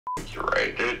You're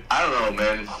right, dude. I don't know,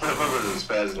 man. Motherfuckers is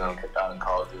spazzing on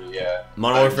Call of Duty, yeah.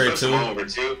 Modern Warfare 2? Modern Warfare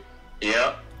 2?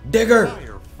 Yeah. Digger!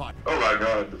 Oh my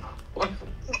god. What?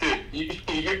 Dude,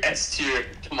 you're S tier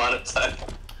demonetized.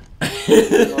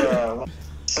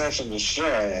 Search and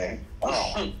destroy.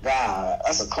 Oh god,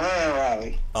 that's a clan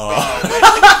rally. Oh.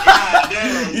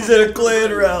 God, he said a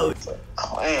clan rally. It's a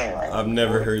clan rally. I've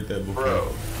never heard that before.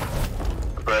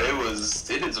 Bro,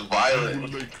 it is violent.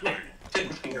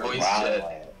 Voice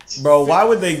chat. Bro, why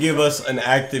would they give us an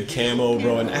active camo,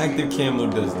 bro? An active camo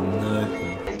does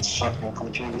nothing. It's fucking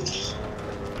computers.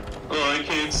 Oh, I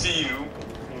can't see you.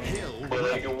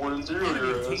 But I can 1-0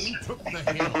 your ass.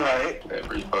 Right?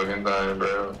 Every fucking time,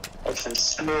 bro. I can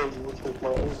smell you with my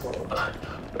elbow.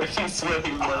 I can smell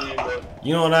you with my elbow.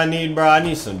 You know what I need, bro? I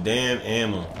need some damn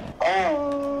ammo.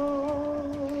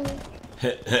 Oh.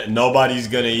 Nobody's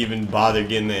gonna even bother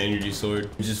getting the energy sword.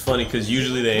 Which is funny, because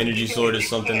usually the energy sword is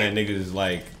something that niggas,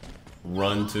 like,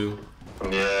 run to.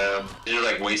 Yeah, you're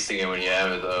like wasting it when you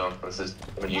have it though. Because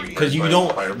you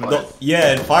don't,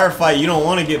 yeah, in firefight you don't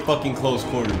want to get fucking close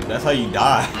quarters. That's how you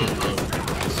die.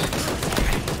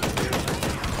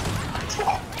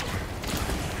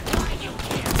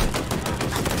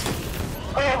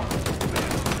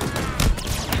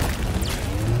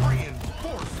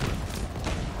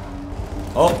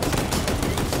 Oh.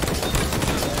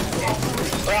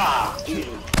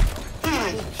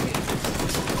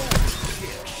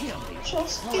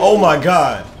 Oh my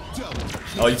god.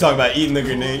 Oh, you talking about eating the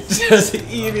grenade? Just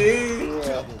eat it.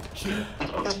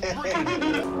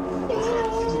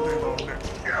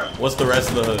 What's the rest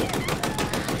of the hood?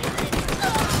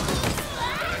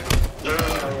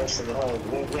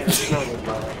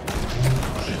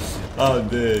 Oh,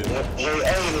 dude.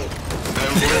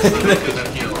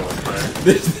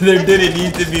 There didn't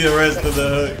need to be the rest of the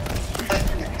hood.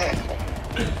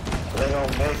 They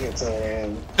don't make it to the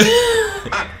end.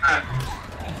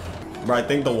 Bro, I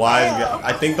think the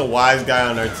wise guy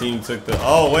on our team took the.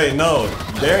 Oh wait, no,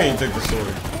 Darian took the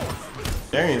sword.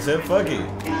 Darian said, "Fuck it."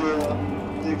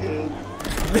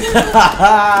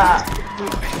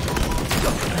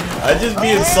 I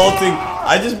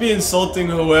just be insulting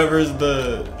whoever's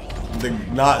the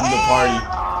not in the party.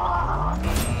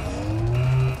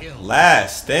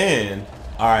 Last stand.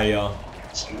 All right, y'all.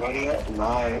 Somebody up,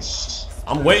 nice.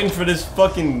 I'm waiting for this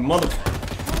fucking mother.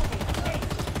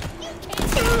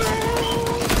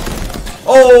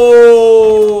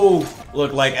 Oh!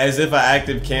 Look, like as if an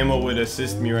active camo would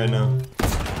assist me right now.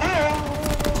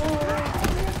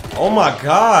 Oh my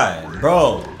god,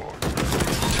 bro.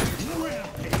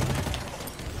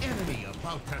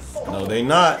 No, they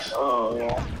not. Oh,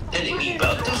 yeah. Enemy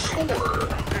about to score.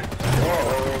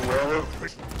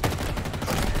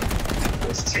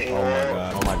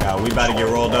 Oh my god, we about to get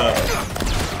rolled up.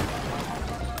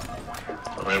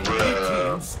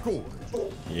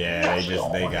 Yeah,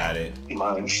 they got it.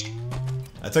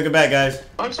 I took it back, guys.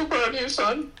 I'm so proud of you,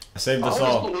 son. I saved us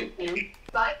all.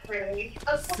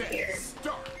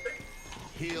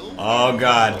 Oh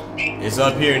god, it's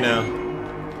up here now.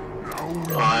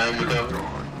 I'm the goat.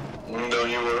 Don't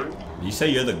you worry. You say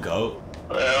you're the goat?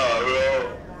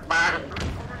 Yeah,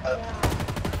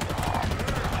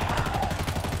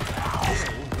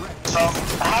 So,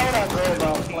 how would I go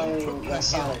about playing that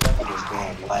Sonic Adventures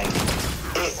game? Like,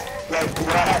 do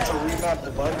I have to remap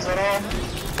the buttons at all?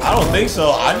 I don't think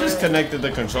so. I just connected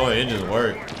the controller. It just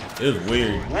worked. It was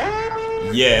weird.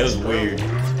 What? Yeah, it was weird. Yeah,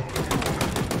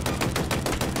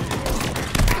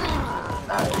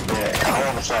 I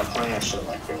want to start playing shit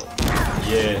like that.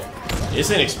 Yeah,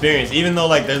 it's an experience. Even though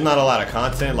like there's not a lot of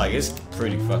content, like it's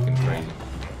pretty fucking crazy.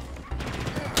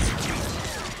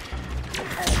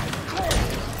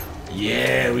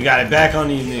 Yeah, we got it back on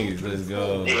these niggas. Let's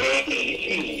go.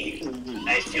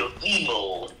 I feel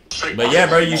evil. But yeah,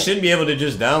 bro, you should be able to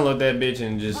just download that bitch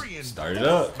and just start it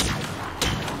up.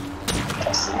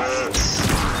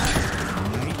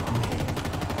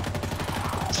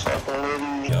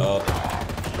 Yup.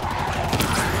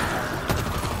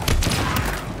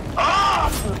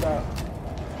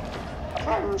 I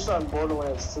thought we were starting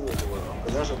Borderlands 2 as well,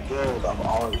 because there's a build I've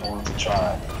always wanted to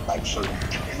try, like for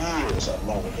years. I've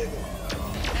never did it.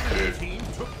 Dude,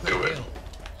 do it.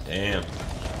 Damn.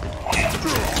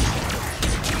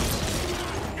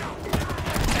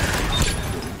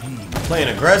 Playing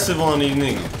aggressive on these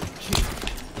niggas.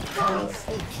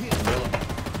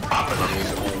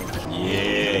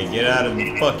 Yeah, get out of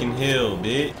the fucking hill,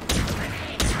 bitch.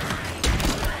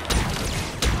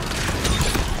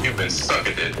 You've been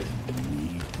sucking it.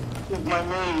 With my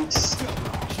mates.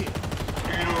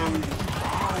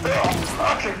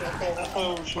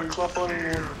 Oh,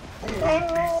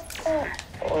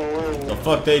 The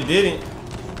fuck they didn't.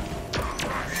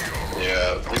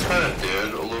 Yeah, we kind of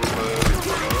did a little bit.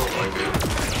 I don't like it.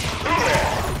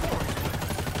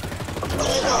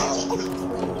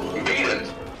 Beat it.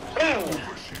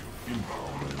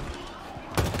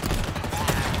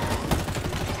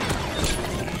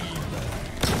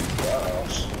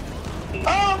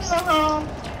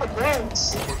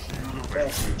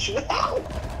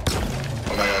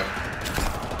 Oh my god.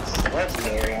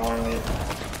 Legendary on it.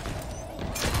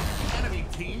 Enemy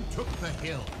team took the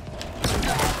hill.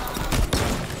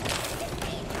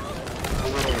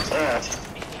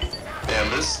 Damn,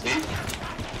 this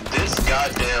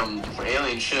goddamn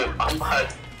alien ship, I'm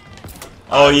not...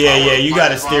 Oh yeah, yeah, you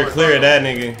gotta steer clear of that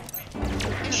nigga.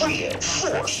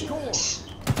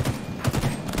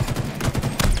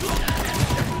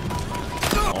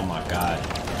 Oh my god.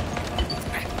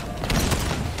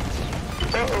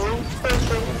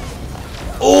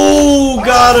 Oh,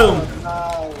 got him!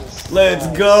 Let's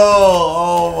go!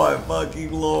 Oh my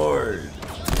fucking lord!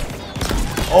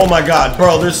 Oh my god,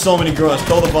 bro! There's so many grunts.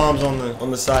 Throw the bombs on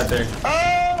the side there.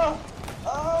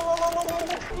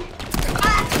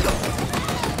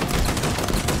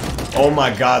 Oh my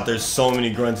god, there's so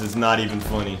many grunts. It's not even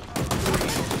funny.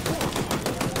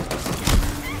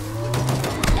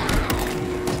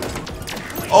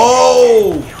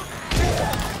 Oh!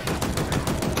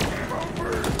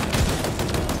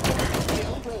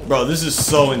 Bro, this is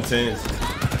so intense.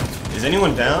 Is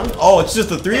anyone down? Oh, it's just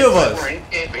the three of us.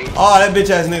 Oh, that bitch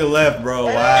ass nigga left, bro.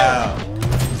 Wow.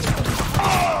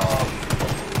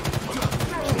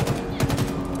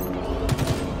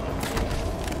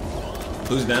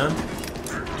 Who's down?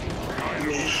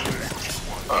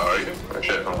 Oh, are you? Oh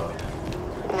shit, hold on.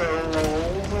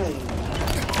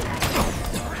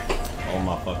 Oh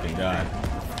my fucking god.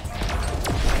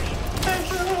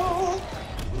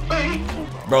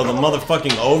 Bro, the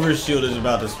motherfucking overshield is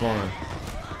about to spawn.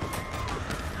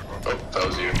 Oh, that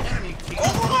was you.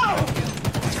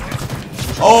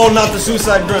 Oh, not the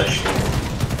suicide grunt.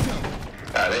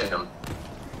 God damn.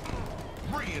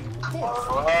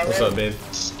 What's up, babe?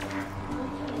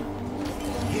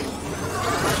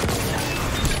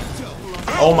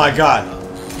 Oh my god.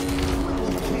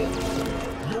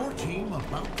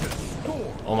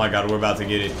 Oh my god, we're about to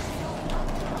get it.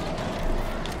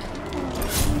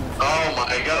 Oh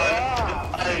my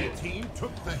god. Team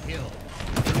took the hill.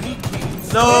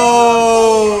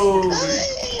 No!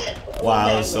 Wow,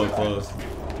 that was so close.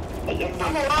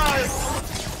 I'm alive.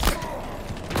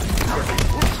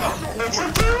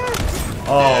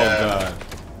 Oh god.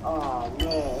 Oh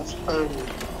man, that's perfect.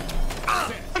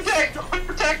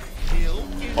 Protect!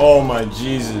 Oh my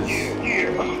Jesus.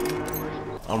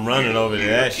 I'm running over to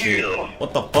that shit.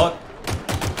 What the fuck?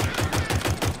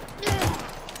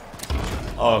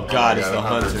 Oh god, it's the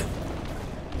hunter.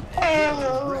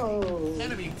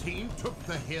 Enemy team took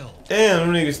the hill. Damn,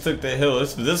 them niggas took the hill.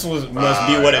 This must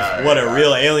be what a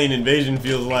real alien invasion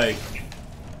feels like.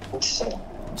 It's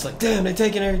like, damn, they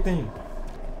taking everything.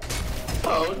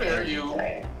 Oh, there you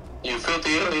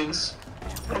filthy aliens.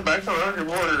 I'm back on your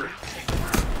border.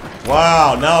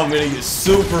 Wow, now I'm gonna get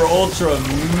super ultra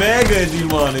mega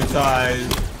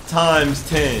demonetized times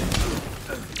 10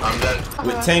 I'm dead.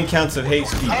 with 10 counts of hate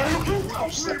speech.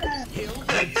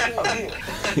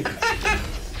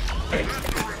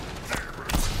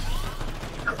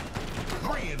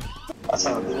 That's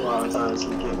how I do a lot of times.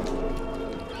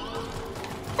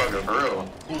 Fucking for real.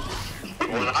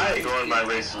 When I go in my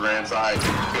racist rants, I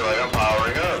feel like I'm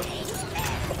powering up.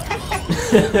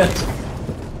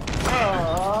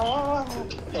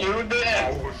 You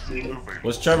dead.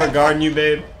 Was Trevor guarding you,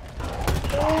 babe?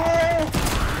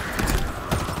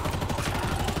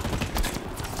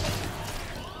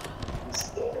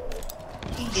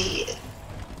 He did.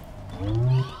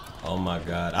 Oh my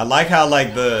god. I like how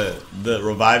like the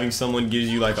reviving someone gives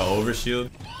you like an overshield.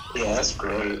 Yeah, that's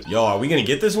great. Yo, are we gonna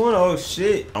get this one? Oh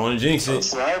shit. I wanna jinx it.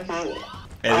 Snipe it.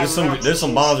 Hey, there's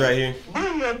some balls right here.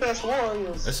 Bring your best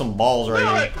warriors. There's some balls right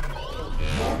here.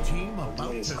 Your team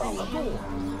about to score.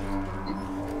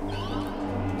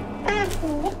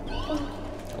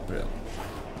 Open it up.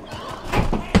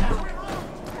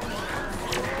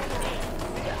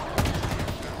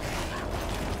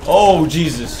 Oh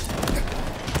Jesus.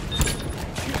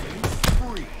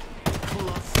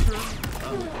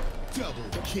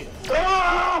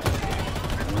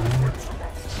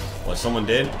 What, someone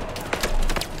dead?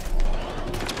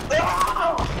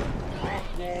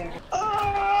 Oh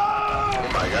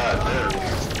my god,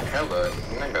 there's hella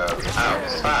niggas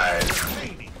outside.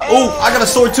 Oh, I got a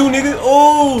sword too, nigga.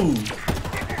 Oh.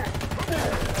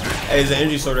 Hey, there's an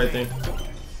energy sword right there.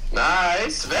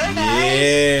 Nice, very nice.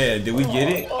 Yeah, did we get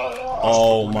it?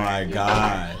 Oh my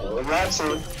god. That's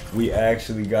it. We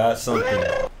actually got something.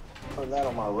 Put that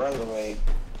on my resume.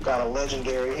 Got a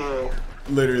legendary hill.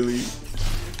 Literally.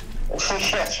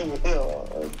 Catching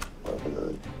hill.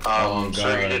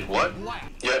 So you did what?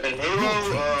 Yeah, in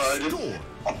Halo,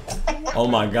 Oh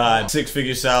my god.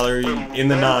 6-figure salary in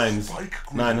the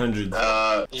 9s. 900.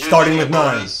 you Starting did with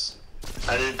bonus,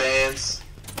 an advance.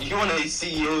 You want a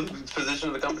CEO position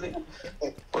of the company?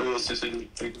 Or you just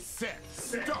Set.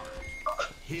 Start.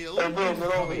 Hill. Hey, bro,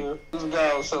 get over here. This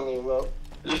guy was telling you about.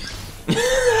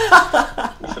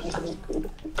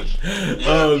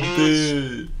 Oh,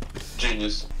 dude.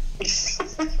 Genius.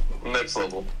 Next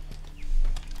level.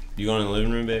 You going in the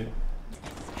living room, baby?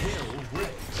 Hill ready.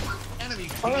 Enemy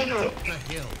team Oh, took the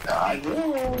hill. I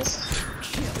guess.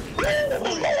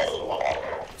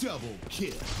 Double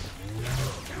kill.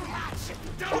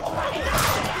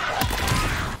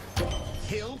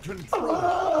 Hill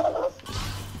control.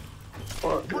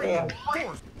 Fuck, man.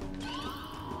 Reinforced.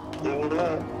 Give me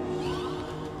that.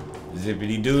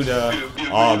 Zippity doo dah.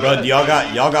 Oh, bro, y'all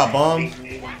got bombs?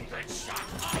 You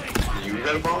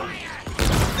got a bomb?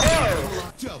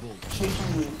 Double kill.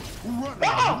 Running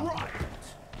right.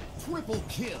 Triple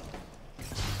kill.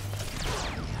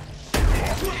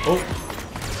 Oh,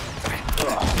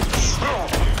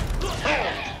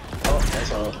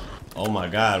 That's all. oh my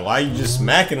god. Why you just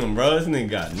smacking him, bro? This nigga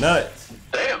got nuts.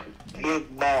 Damn.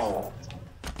 Big ball.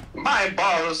 My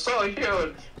ball is so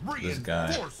huge. This guy.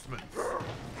 Reinforcements.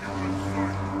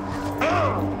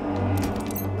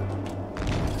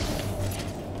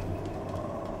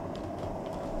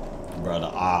 Bro, the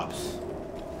ops.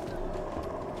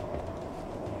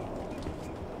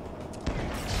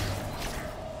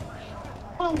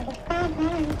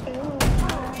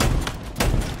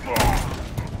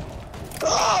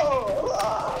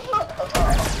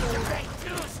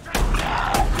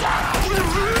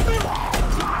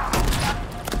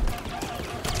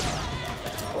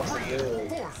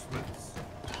 Reinforcements.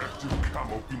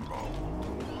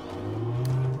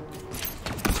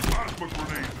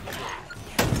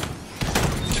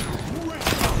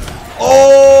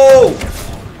 Oh!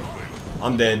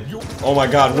 I'm dead. Oh my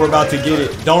god, we're about to get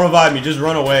it. Don't revive me, just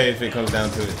run away if it comes down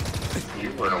to it. You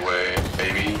run away,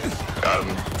 baby. Got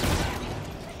him.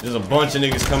 There's a bunch of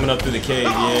niggas coming up through the cave.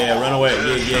 Yeah, run away.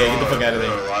 Yeah, get the fuck out of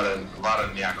there. A lot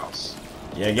of nyakos.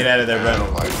 Yeah, get out of there, I bro.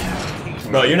 don't like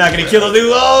it. Bro, you're not gonna kill the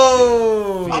dude.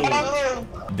 Oh!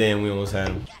 Damn, we almost had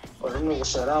him. Well, them niggas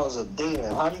said I was a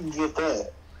demon. How do you get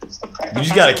that? You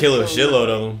just gotta kill a shitload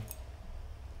of them.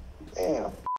 Damn.